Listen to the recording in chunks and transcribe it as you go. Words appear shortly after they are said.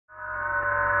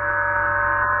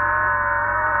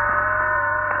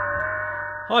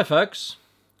Hi folks,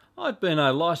 I've been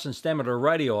a licensed amateur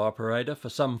radio operator for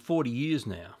some 40 years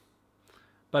now,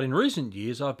 but in recent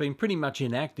years I've been pretty much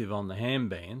inactive on the ham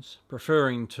bands,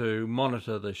 preferring to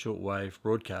monitor the shortwave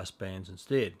broadcast bands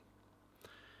instead.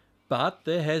 But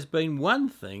there has been one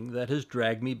thing that has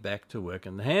dragged me back to work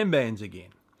in the ham bands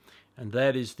again, and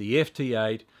that is the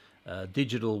FT8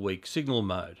 digital weak signal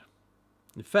mode.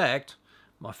 In fact,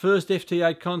 my first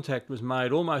FT8 contact was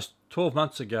made almost 12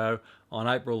 months ago on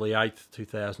April the 8th,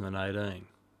 2018.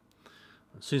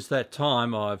 Since that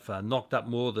time I've knocked up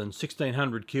more than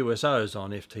 1600 QSOs on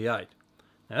FT8.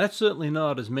 Now that's certainly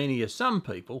not as many as some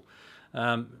people,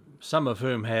 some of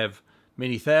whom have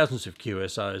many thousands of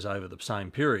QSOs over the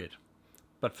same period.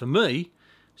 But for me,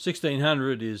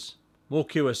 1600 is more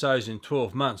QSOs in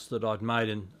 12 months than I'd made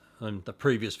in the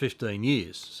previous 15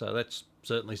 years, so that's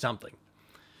certainly something.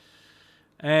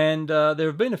 And there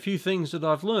have been a few things that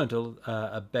I've learnt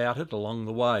about it along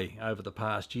the way over the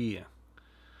past year.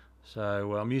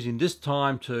 So I'm using this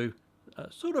time to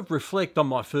sort of reflect on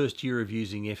my first year of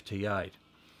using FT8.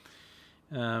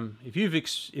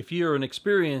 If you're an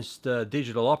experienced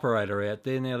digital operator out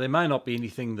there, now there may not be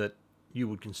anything that you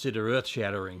would consider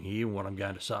earth-shattering here in what I'm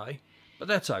going to say, but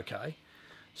that's okay.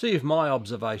 See if my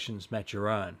observations match your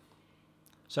own.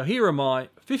 So here are my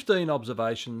 15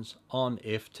 observations on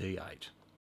FT8.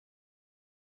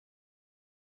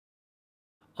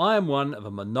 I am one of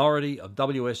a minority of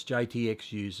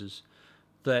WSJT-X users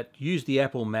that use the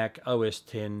Apple Mac OS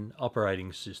X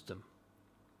operating system.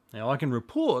 Now I can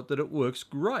report that it works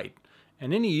great,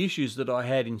 and any issues that I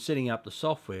had in setting up the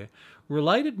software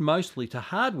related mostly to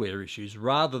hardware issues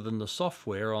rather than the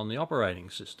software on the operating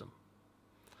system.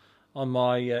 On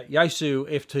my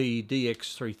Yaesu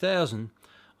FT-DX3000,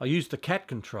 I used the CAT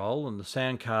control and the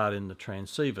sound card in the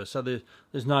transceiver, so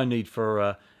there's no need for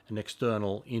an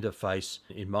external interface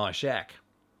in my shack.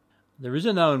 There is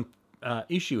a known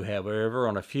issue, however,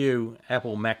 on a few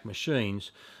Apple Mac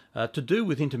machines to do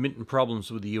with intermittent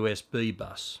problems with the USB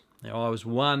bus. Now I was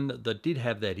one that did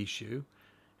have that issue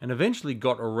and eventually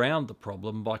got around the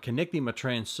problem by connecting my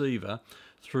transceiver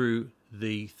through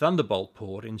the Thunderbolt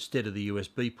port instead of the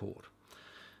USB port.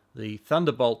 The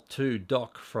Thunderbolt 2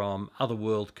 dock from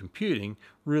Otherworld Computing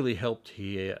really helped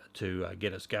here to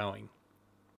get us going.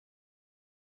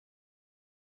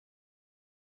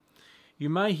 You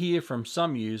may hear from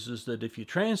some users that if your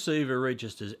transceiver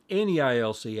registers any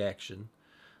ALC action,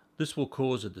 this will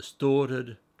cause a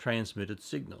distorted transmitted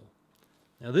signal.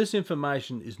 Now this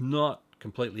information is not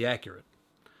completely accurate.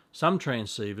 Some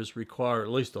transceivers require at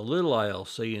least a little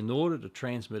ALC in order to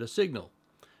transmit a signal.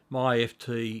 My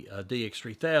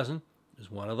FT-DX3000 is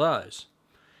one of those.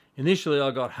 Initially I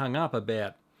got hung up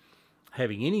about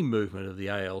having any movement of the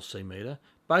ALC meter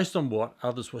based on what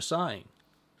others were saying.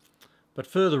 But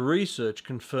further research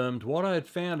confirmed what I had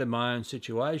found in my own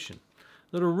situation,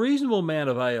 that a reasonable amount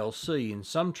of ALC in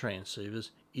some transceivers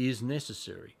is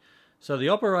necessary. So the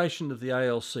operation of the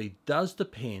ALC does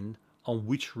depend on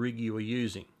which rig you are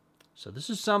using. So this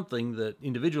is something that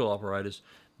individual operators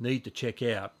need to check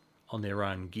out on their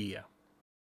own gear.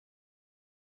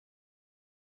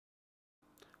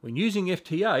 When using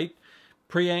FT8,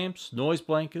 preamps, noise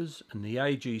blankers and the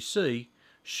AGC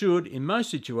should, in most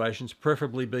situations,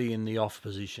 preferably be in the off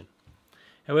position.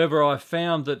 However, I've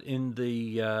found that in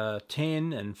the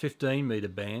 10 and 15 meter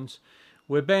bands,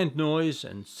 where band noise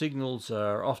and signals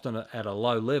are often at a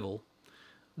low level,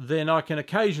 then I can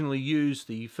occasionally use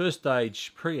the first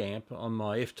stage preamp on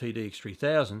my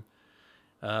FT-DX3000,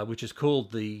 which is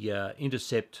called the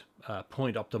Intercept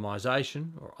Point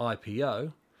Optimization, or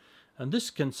IPO, and this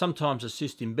can sometimes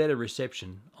assist in better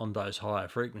reception on those higher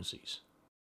frequencies.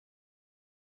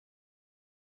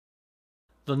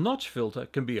 The notch filter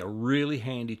can be a really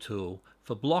handy tool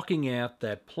for blocking out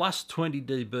that plus 20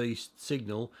 dB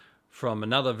signal from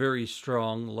another very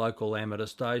strong local amateur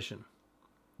station.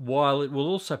 While it will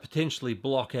also potentially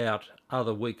block out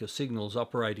other weaker signals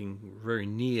operating very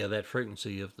near that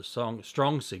frequency of the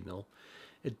strong signal,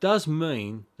 it does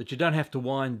mean that you don't have to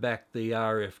wind back the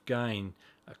RF gain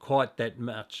quite that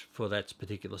much for that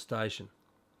particular station.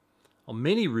 On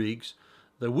many rigs,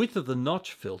 the width of the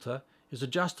notch filter is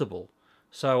adjustable,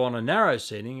 so on a narrow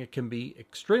setting it can be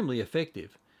extremely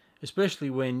effective, especially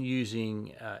when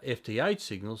using FT8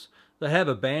 signals that have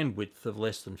a bandwidth of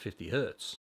less than 50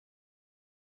 Hz.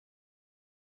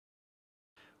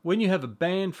 When you have a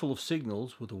band full of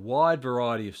signals with a wide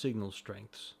variety of signal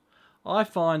strengths, I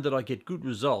find that I get good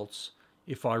results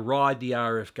if I ride the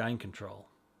RF gain control.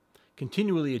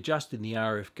 Continually adjusting the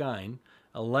RF gain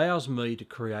allows me to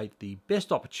create the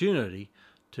best opportunity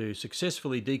to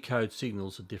successfully decode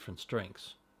signals at different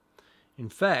strengths. In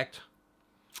fact,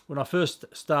 When I first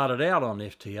started out on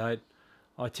FT8,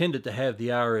 I tended to have the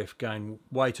RF gain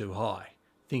way too high,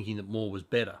 thinking that more was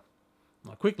better.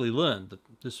 I quickly learned that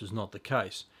this was not the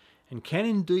case, and can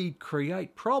indeed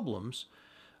create problems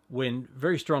when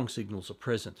very strong signals are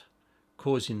present,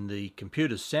 causing the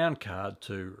computer's sound card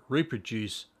to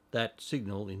reproduce that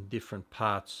signal in different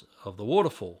parts of the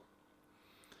waterfall.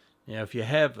 Now, if you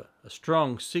have a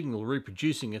strong signal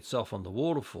reproducing itself on the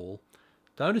waterfall,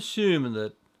 don't assume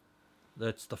that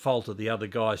that's the fault of the other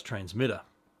guy's transmitter.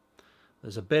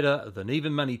 There's a better than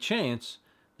even money chance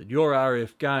that your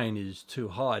RF gain is too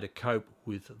high to cope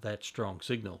with that strong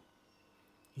signal.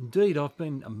 Indeed, I've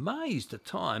been amazed at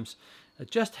times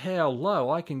at just how low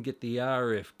I can get the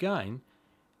RF gain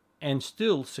and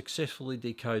still successfully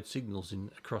decode signals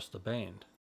across the band.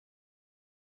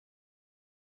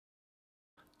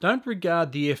 Don't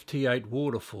regard the FT8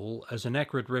 waterfall as an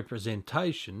accurate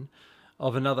representation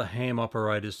of another ham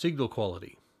operator's signal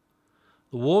quality.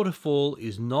 The waterfall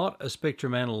is not a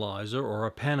spectrum analyzer or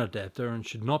a pan adapter and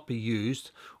should not be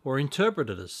used or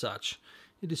interpreted as such.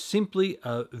 It is simply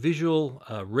a visual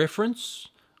reference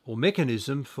or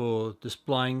mechanism for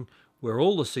displaying where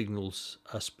all the signals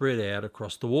are spread out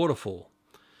across the waterfall.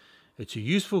 It's a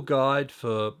useful guide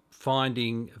for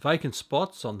finding vacant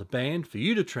spots on the band for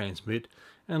you to transmit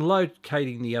and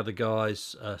locating the other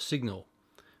guy's signal,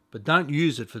 but don't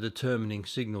use it for determining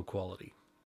signal quality.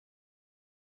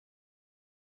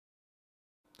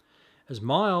 As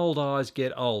my old eyes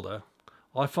get older,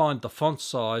 I find the font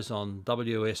size on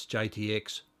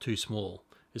WSJT-X too small,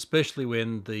 especially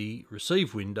when the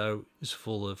receive window is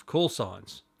full of call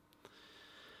signs.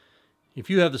 If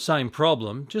you have the same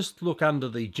problem, just look under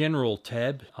the General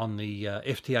tab on the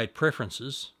FT8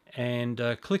 Preferences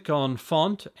and click on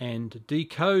Font and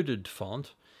Decoded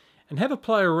Font and have a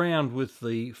play around with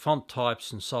the font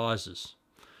types and sizes.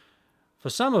 For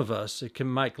some of us, it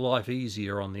can make life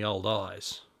easier on the old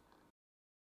eyes.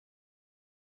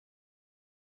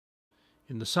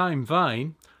 In the same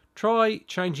vein, try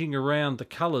changing around the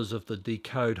colours of the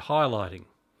decode highlighting.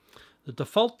 The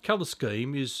default colour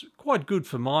scheme is quite good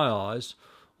for my eyes,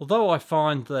 although I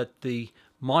find that the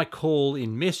My Call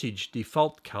in Message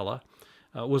default colour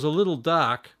was a little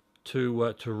dark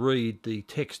to read the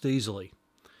text easily.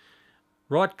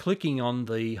 Right-clicking on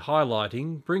the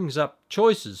highlighting brings up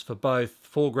choices for both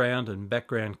foreground and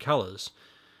background colours,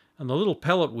 and the little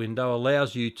palette window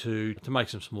allows you to make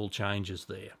some small changes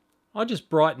there. I just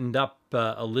brightened up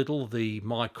a little the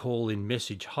My Call in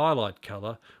Message highlight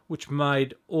colour, which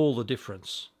made all the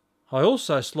difference. I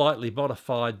also slightly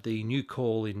modified the New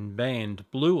Call in Band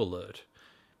blue alert,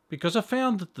 because I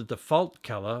found that the default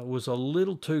colour was a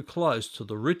little too close to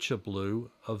the richer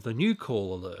blue of the New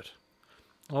Call alert.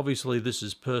 Obviously this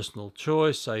is personal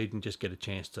choice, so you can just get a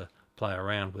chance to play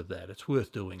around with that. It's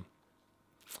worth doing.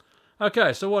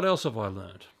 Okay, so what else have I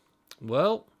learned?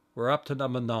 Well, we're up to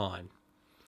number 9.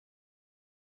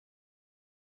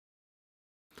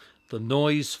 The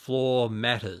noise floor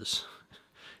matters.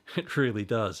 It really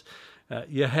does.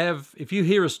 If you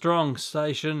hear a strong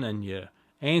station and your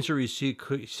answer is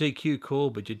CQ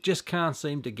call, but you just can't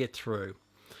seem to get through.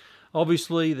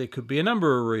 Obviously, there could be a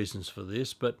number of reasons for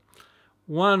this, but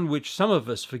one which some of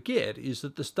us forget is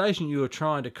that the station you are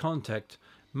trying to contact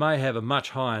may have a much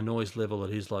higher noise level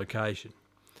at his location,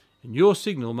 and your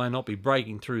signal may not be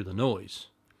breaking through the noise.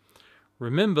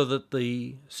 Remember that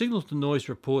the signal-to-noise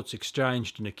reports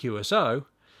exchanged in a QSO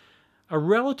are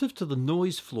relative to the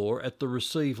noise floor at the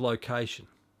receive location.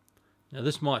 Now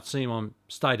this might seem I'm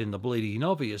stating the bleeding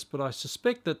obvious, but I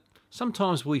suspect that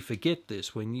sometimes we forget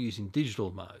this when using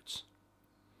digital modes.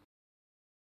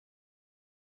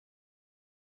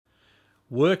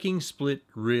 Working split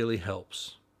really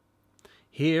helps.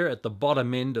 Here at the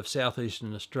bottom end of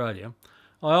southeastern Australia,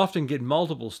 I often get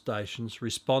multiple stations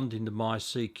responding to my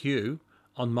CQ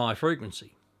on my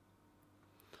frequency.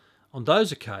 On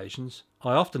those occasions,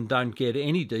 I often don't get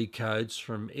any decodes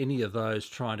from any of those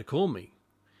trying to call me.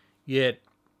 Yet,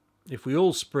 if we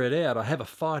all spread out, I have a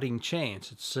fighting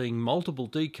chance at seeing multiple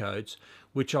decodes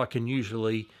which I can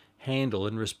usually handle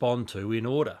and respond to in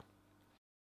order.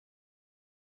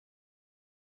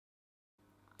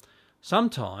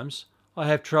 Sometimes I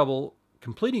have trouble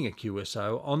completing a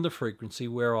QSO on the frequency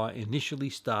where I initially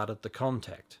started the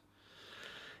contact.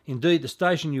 Indeed, the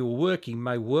station you are working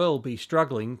may well be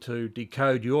struggling to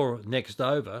decode your next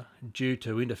over due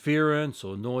to interference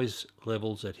or noise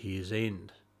levels at his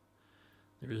end.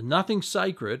 There is nothing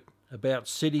sacred about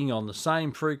sitting on the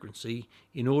same frequency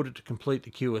in order to complete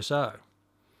the QSO.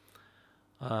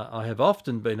 I have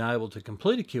often been able to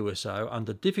complete a QSO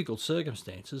under difficult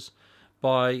circumstances,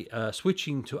 by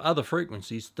switching to other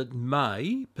frequencies that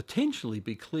may potentially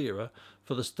be clearer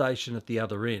for the station at the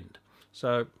other end.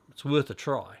 So it's worth a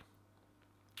try.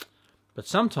 But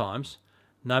sometimes,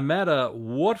 no matter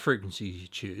what frequency you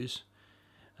choose,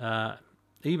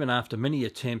 even after many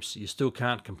attempts, you still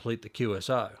can't complete the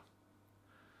QSO.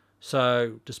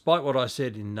 So, despite what I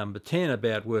said in number 10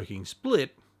 about working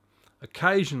split,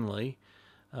 occasionally,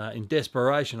 in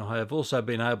desperation, I have also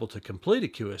been able to complete a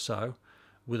QSO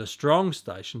with a strong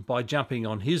station by jumping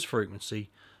on his frequency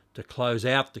to close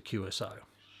out the QSO.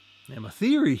 Now, my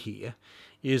theory here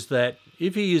is that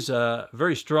if he is a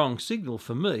very strong signal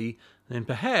for me, then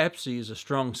perhaps he is a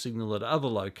strong signal at other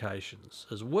locations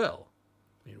as well,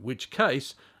 in which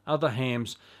case other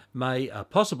hams may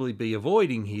possibly be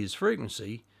avoiding his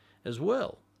frequency as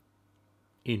well,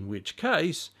 in which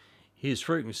case his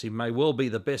frequency may well be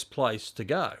the best place to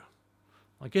go.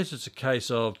 I guess it's a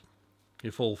case of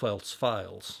if all else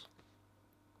fails.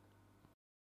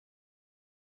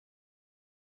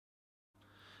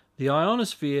 The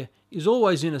ionosphere is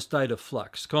always in a state of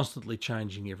flux, constantly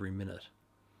changing every minute.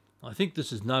 I think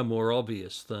this is no more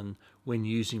obvious than when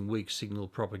using weak signal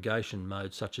propagation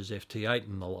modes such as FT8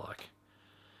 and the like.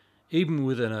 Even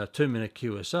within a 2-minute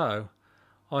QSO,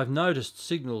 I've noticed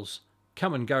signals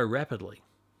come and go rapidly.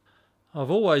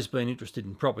 I've always been interested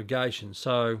in propagation,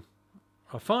 so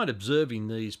I find observing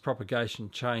these propagation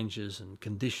changes and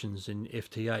conditions in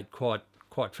FT8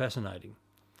 quite fascinating.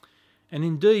 And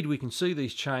indeed, we can see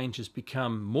these changes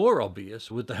become more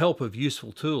obvious with the help of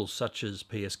useful tools such as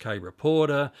PSK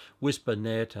Reporter,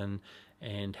 WhisperNet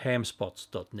and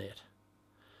hamspots.net.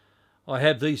 I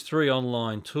have these 3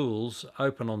 online tools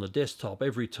open on the desktop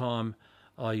every time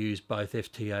I use both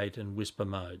FT8 and Whisper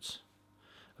modes.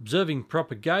 Observing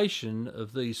propagation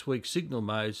of these weak signal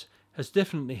modes has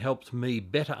definitely helped me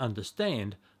better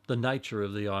understand the nature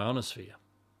of the ionosphere.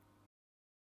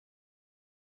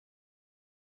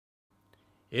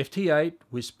 FT8,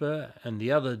 Whisper and the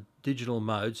other digital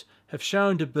modes have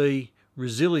shown to be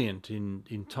resilient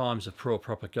in times of poor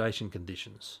propagation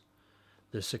conditions.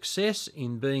 The success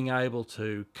in being able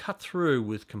to cut through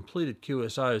with completed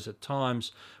QSOs at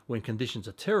times when conditions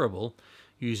are terrible,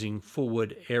 using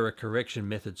forward error correction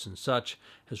methods and such,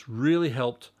 has really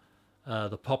helped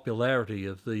the popularity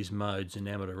of these modes in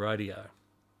amateur radio.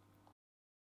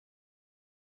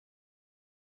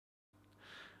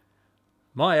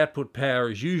 My output power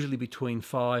is usually between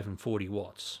 5 and 40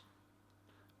 watts.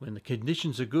 When the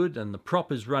conditions are good and the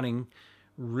prop is running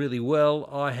really well,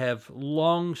 I have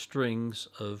long strings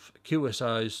of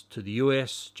QSOs to the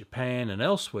US, Japan and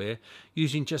elsewhere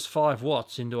using just 5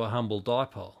 watts into a humble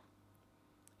dipole.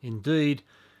 Indeed,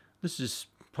 this is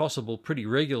possible pretty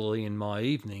regularly in my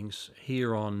evenings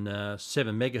here on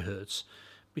 7 MHz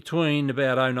between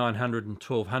about 0900 and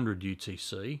 1200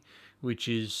 UTC, which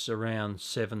is around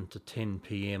 7 to 10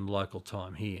 PM local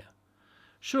time here.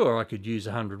 Sure, I could use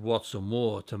 100 watts or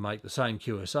more to make the same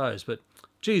QSOs, but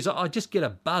geez, I just get a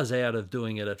buzz out of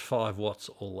doing it at 5 watts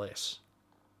or less.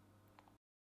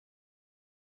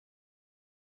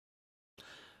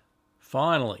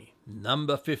 Finally,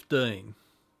 number 15.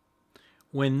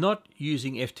 When not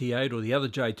using FT8 or the other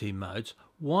JT modes,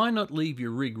 why not leave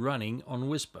your rig running on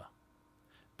Whisper?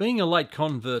 Being a late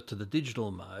convert to the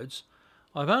digital modes,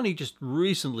 I've only just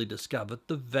recently discovered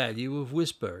the value of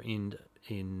Whisper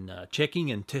in checking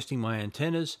and testing my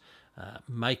antennas,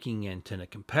 making antenna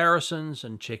comparisons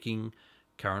and checking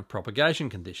current propagation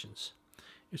conditions.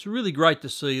 It's really great to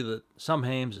see that some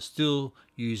hams are still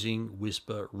using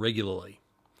Whisper regularly.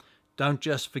 Don't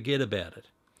just forget about it.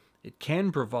 It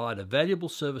can provide a valuable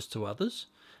service to others,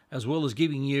 as well as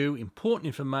giving you important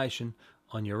information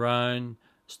on your own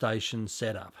station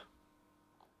setup.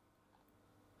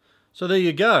 So there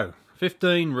you go,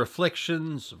 15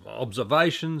 reflections,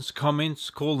 observations, comments,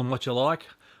 call them what you like,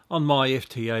 on my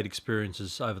FT8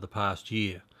 experiences over the past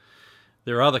year.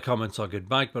 There are other comments I could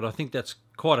make, but I think that's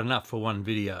quite enough for one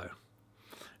video.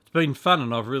 It's been fun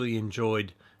and I've really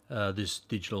enjoyed this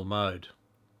digital mode.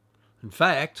 In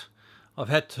fact, I've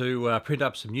had to print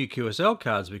up some new QSL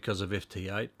cards because of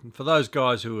FT8, and for those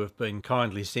guys who have been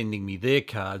kindly sending me their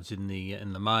cards in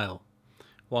the mail.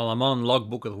 While I'm on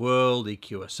Logbook of the World,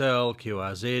 EQSL,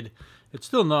 QRZ, it's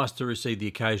still nice to receive the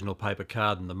occasional paper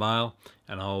card in the mail,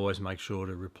 and I always make sure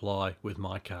to reply with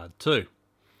my card too.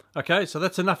 Okay, so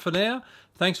that's enough for now.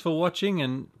 Thanks for watching,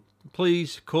 and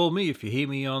please call me if you hear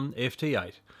me on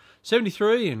FT8.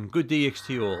 73 and good DX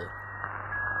to you all.